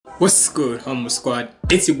What's good, Humble Squad?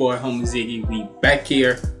 It's your boy Humble Ziggy. We back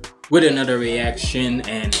here with another reaction,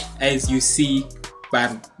 and as you see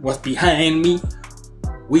by what's behind me,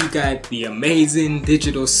 we got the amazing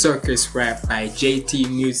digital circus rap by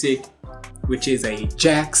JT Music, which is a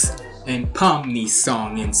Jax and Pomni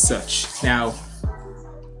song and such. Now,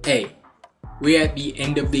 hey, we're at the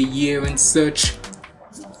end of the year and such.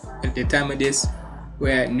 At the time of this, we're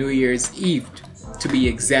at New Year's Eve to be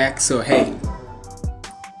exact, so hey.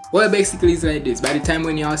 Well, basically it's like this. By the time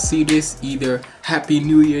when y'all see this, either Happy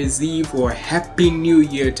New Year's Eve or Happy New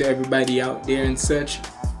Year to everybody out there and such.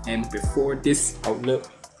 And before this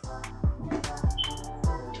outlook,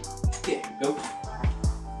 there we go.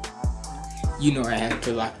 You know I had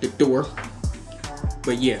to lock the door.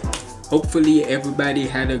 But yeah, hopefully everybody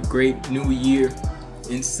had a great new year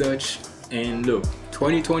and such. And look,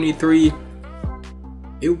 2023,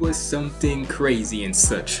 it was something crazy and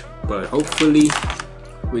such. But hopefully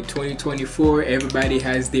with 2024, everybody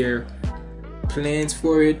has their plans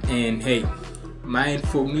for it, and hey, mine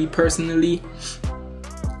for me personally,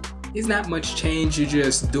 it's not much change. You're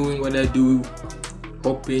just doing what I do,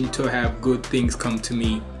 hoping to have good things come to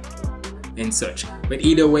me and such. But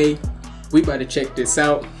either way, we about to check this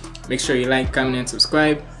out. Make sure you like, comment, and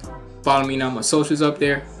subscribe. Follow me on my socials up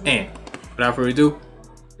there, and without further ado,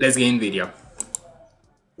 let's get in the video.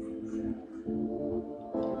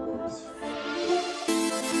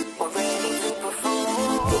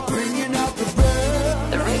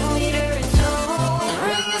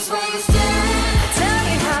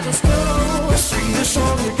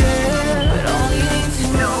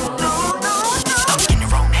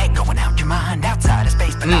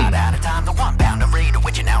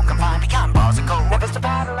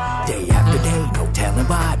 Day after day, no telling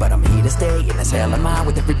why, but I'm here to stay in this hell of mine.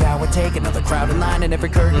 With every power take, another crowd in line, and every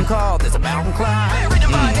curtain call, there's a mountain climb. Buried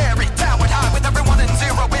in my every tower high, with everyone in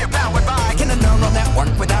zero, we're powered by. Can a neural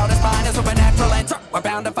network without a spine? Is supernatural answer, we're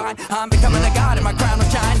bound to find. I'm becoming a god, and my crown will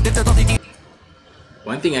shine. Digital DD.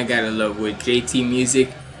 One thing I gotta love with JT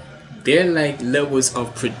Music, their like levels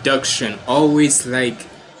of production always like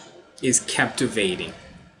is captivating.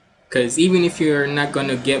 Cause even if you're not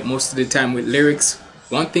gonna get most of the time with lyrics,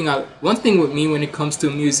 one thing with me when it comes to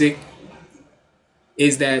music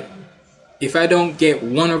is that if I don't get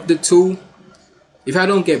one of the two, if I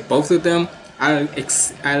don't get both of them, I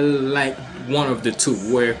like one of the two.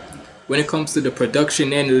 Where when it comes to the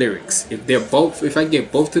production and lyrics, if I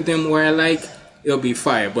get both of them where I like, it'll be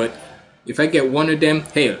fire. But if I get one of them,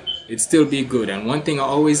 hey, it'd still be good. And one thing I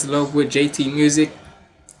always love with JT Music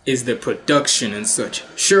is the production and such.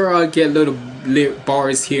 Sure, I'll get little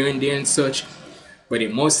bars here and there and such, but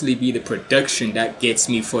it mostly be the production that gets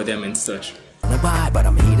me for them and such. But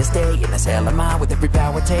I'm here to stay in this hell of mine. With every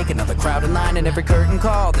power take, another crowd in line, and every curtain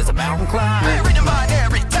call, there's a mountain climb. Buried in my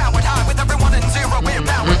every tower high, with everyone in zero, we're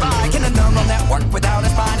powered by. Can a neural network without a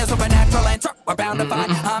spine? Is supernatural answer, we're bound to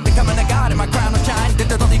find. I'm becoming a god, and my crown will shine.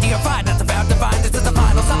 Digital DD5, that's about to find. This is the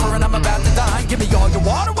final summer, and I'm about to dine. Give me all your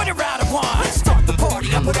water when you're out of wine. Let's start the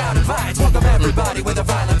party, I put out invites. Welcome everybody with a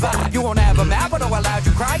violent vibe. You won't have a map, but oh, I allowed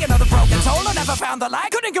you cry. Another broken soul, I never found the light.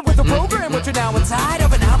 Couldn't get with the program, but you're now inside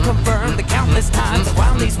of, and I'll confirm the countless times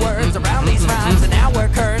around these words, around these rhymes, and now we're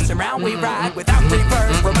cursed. Around we ride without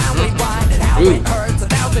reverse, around we wind, and how it hurts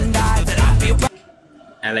 1,000 dives, and I feel.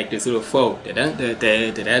 I like this little flow. I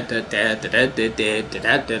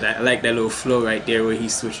like that little flow right there where he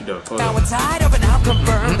switched it up. Now inside of, and I'll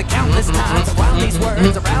confirm the countless times around these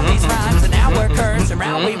words, around these rhymes, and now we're cursed.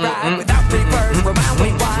 Around we ride without reverse, around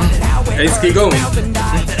we wind, and how it hurts 1,000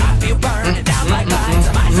 dives, and I feel burned and down like lines.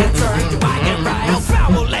 Am I censored? Do I get right? No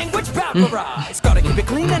foul language, vaporized. Gotta keep it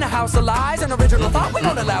clean in a house of lies. An original thought, we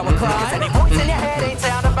don't allow a crime. 'Cause any voice in your head ain't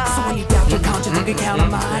sound of mine. So when you doubt your conscience, you can count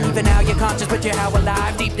on mine. Even now you're conscious, but you're how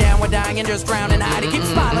alive. Deep down we're dying and just drowning. Hide and keep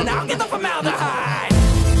smiling. I'll get the formaldehyde.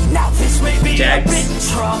 Now this may be a bit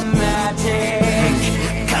traumatic,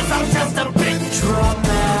 'cause I'm just a bit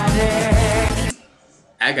dramatic.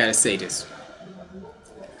 I gotta say this.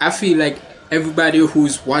 I feel like everybody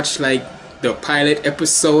who's watched like the pilot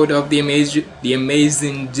episode of the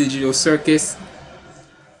amazing digital circus,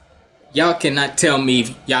 y'all cannot tell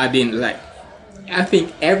me y'all didn't like. I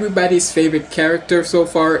think everybody's favorite character so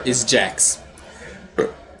far is Jax.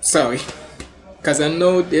 Sorry, because I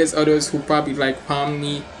know there's others who probably like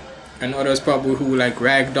Pomni and others probably who like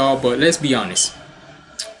Ragdoll, but let's be honest.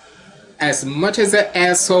 As much as an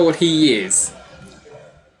asshole he is,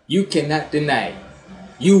 you cannot deny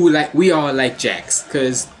we all like Jax,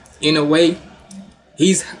 because in a way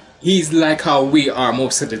he's like how we are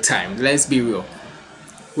most of the time. Let's be real.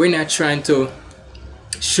 We're not trying to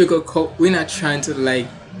sugarcoat, we're not trying to like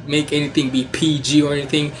make anything be PG or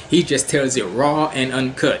anything. He just tells it raw and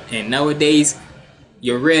uncut. And nowadays,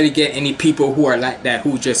 you rarely get any people who are like that,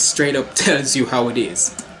 who just straight up tells you how it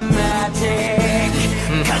is.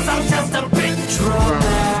 Magic, 'cause I'm just a bit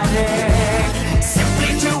dramatic.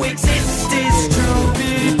 Simply to exist is to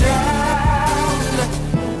be down.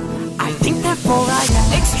 I think therefore I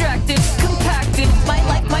am extracted, compacted. My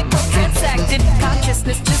life micro-transacted.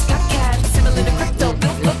 Consciousness just got cashed. Similar to crypto,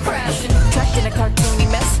 built for crashing. Trapped in a cartoony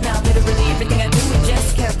mess now. Literally everything I do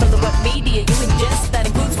ingest. Careful of what media you ingest. That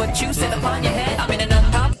includes what you set upon your head. I'm in an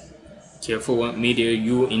unpop. Careful what media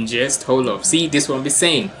you ingest. Hold up. See, this one be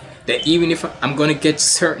saying that even if I'm gonna get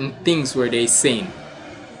certain things where they saying.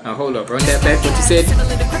 Now hold up, run that back. What you said?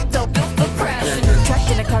 Similar to crypto, built for crashing.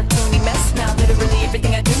 Trapped in a cartoony mess now. Literally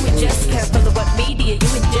everything I do ingest. Careful of what media you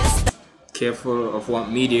ingest. Careful of what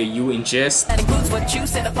media you ingest. That includes what you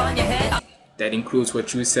set upon your head. That includes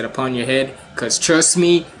what you set upon your head. Cause trust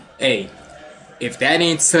me, hey, if that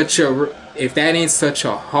ain't such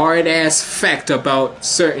a hard ass fact about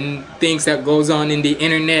certain things that goes on in the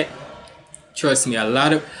internet, trust me, a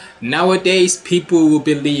lot of nowadays people will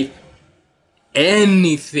believe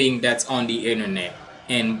anything that's on the internet,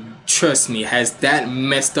 and trust me, has that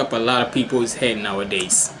messed up a lot of people's head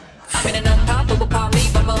nowadays. I'm in an unpoppable,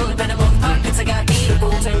 polypable, venomable pockets. I got eatable,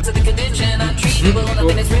 turn to the condition, I'm treatable.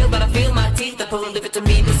 Nothing is real, but I feel my teeth. I pull, leave it to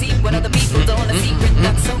me to see what other people don't. A secret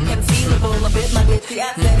that's so concealable. I bit my lip,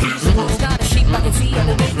 yeah, that usual. It's not a sheep, I can see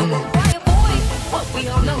unbelievable. Why avoid what we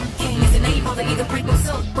all know? Cain is unable to either reap or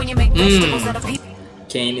sow. When you make vegetables out of people.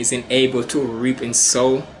 Cain isn't able to reap or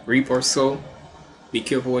sow. Be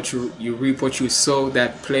careful what you reap, what you sow.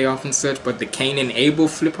 That play off and such. But the Cain and Abel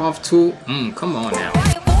flip off too. Come on now.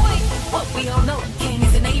 What we all know, Cain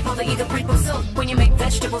is unable to either reap or sow. When you make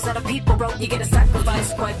vegetables out of people, bro, you get a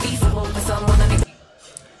sacrifice quite feasible for someone.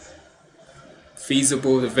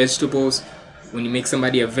 Feasible, the vegetables. When you make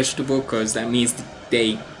somebody a vegetable, cause that means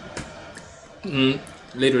they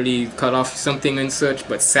literally cut off something and such.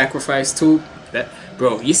 But sacrifice too. That,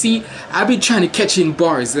 bro, you see, I be trying to catch in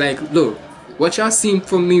bars. Like, look, what y'all seen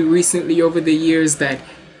from me recently over the years, that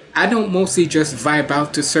I don't mostly just vibe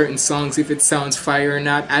out to certain songs if it sounds fire or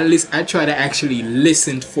not. I try to actually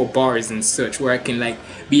listen for bars and such, where I can like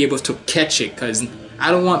be able to catch it, cause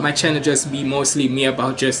I don't want my channel just be mostly me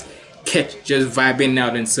about just vibing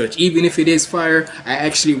out and such. Even if it is fire, I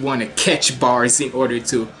actually want to catch bars in order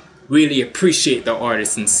to really appreciate the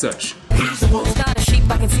artist and such.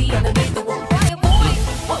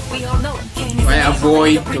 Why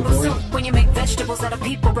avoid the void? When you make vegetables out of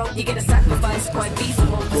people, bro, you get a sacrifice quite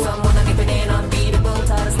feasible for someone unbeatable, unbeatable.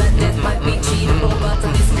 Taught us that death might be cheatable, but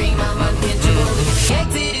from this dream I'm unpitchable. The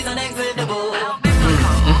exit is unexitable.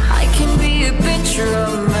 I can be a bit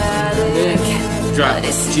dramatic. Drop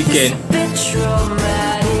chicken. Bit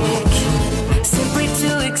dramatic. Simply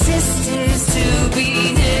to exist is to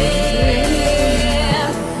be there.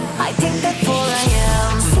 I think that for I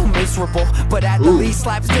am so miserable, but at the least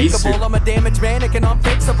slapstickable. I'm a damaged mannequin,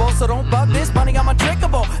 unfixable. So don't bug this bunny, I'm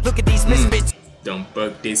untrickable. Look at these misfits. Don't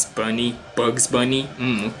bug this bunny, Bugs Bunny.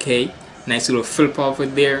 Okay, nice little flip off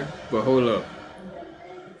it there. But hold up,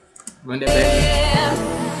 run that back.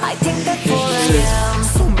 I think that for I am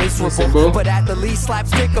so miserable, but at the least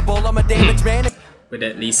slapstickable. I'm a damaged mannequin. But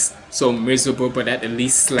at least so miserable, but at the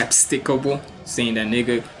least slapstickable. Saying that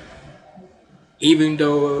nigga. Even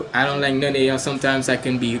though I don't like none of y'all, sometimes I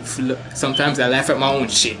can be. Sometimes I laugh at my own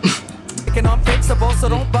shit. Unfixable, so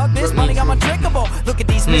don't bug this bunny, I'm untrickable. Look at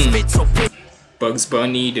these misfits. Bugs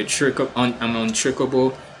Bunny, the trick of I'm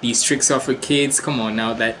untrickable. These tricks are for kids. Come on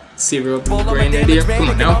now, that cereal brand there. Come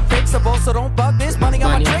on now. So don't bug this bunny,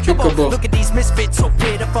 I'm untrickable. Look at these misfits, so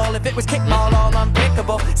pitiful. If it was kickball, all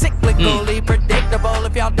unpickable. Cyclically predictable.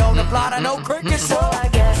 If y'all don't applaud, I know crickets. So I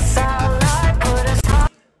guess I'll not put us.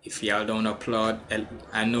 If y'all don't applaud,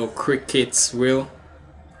 I know crickets will.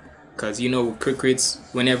 Cause you know crickets,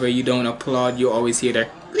 whenever you don't applaud, you always hear that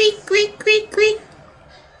creak, creak, creak, creak.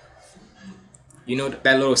 You know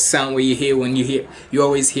that little sound where you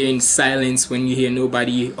always hear in silence when you hear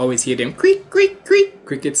nobody, you always hear them creak, creak, creak.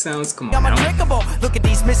 Cricket sounds, come on now. Look at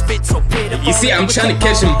these misfits, so pitiful. You see, I'm trying to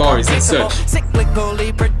catch them bars and such.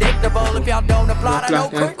 Cyclically predictable. If y'all don't applaud, I know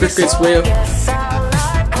crickets will.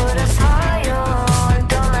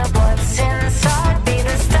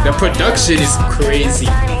 The production is crazy.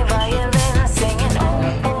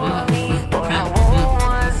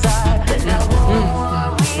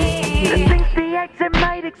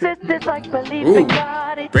 Ooh,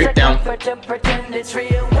 breakdown. Pretend it's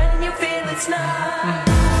real when you feel it's not.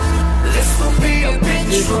 This will be a bit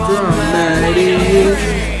dramatic.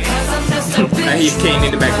 I hear Cain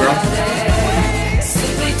in the background.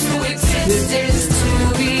 Simply This is to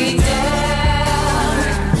be done.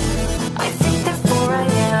 I think therefore I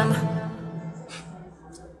am.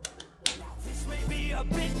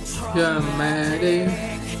 Dramatic.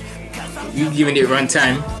 You giving it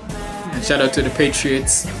runtime. And shout out to the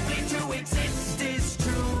Patriots.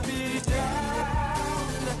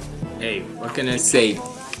 Hey, what can I say?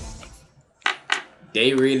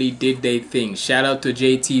 They really did their thing. Shout out to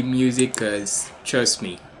JT Music, cause trust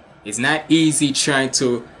me, it's not easy trying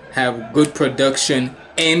to have good production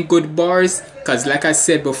and good bars. Cause like I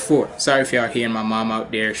said before, sorry if y'all hearing my mom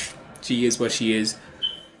out there. She is what she is.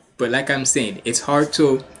 But like I'm saying, it's hard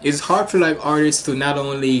for like artists to not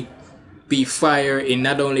only be fire in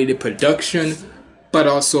not only the production, but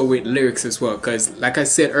also with lyrics as well. Cause like I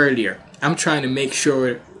said earlier, I'm trying to make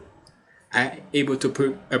sure I'm able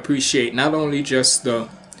to appreciate not only just the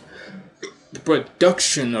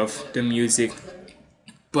production of the music,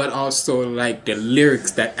 but also like the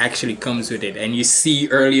lyrics that actually comes with it. And you see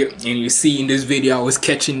earlier, and you see in this video, I was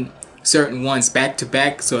catching certain ones back to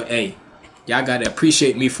back. So hey, y'all gotta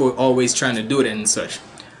appreciate me for always trying to do it and such.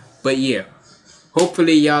 But yeah,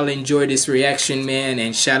 hopefully y'all enjoy this reaction, man.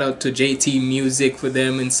 And shout out to JT Music for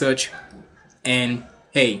them and such. And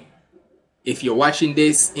hey, if you're watching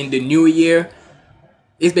this in the new year,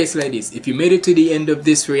 it's basically like this. If you made it to the end of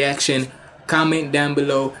this reaction, comment down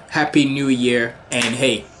below Happy New Year. And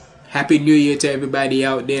hey, Happy New Year to everybody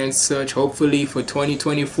out there and such. Hopefully for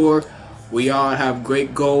 2024, we all have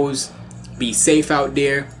great goals. Be safe out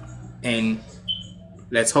there. And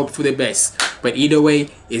let's hope for the best. But either way,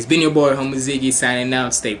 it's been your boy Homo Ziggy signing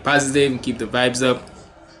out. Stay positive and keep the vibes up.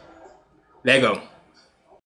 Let go.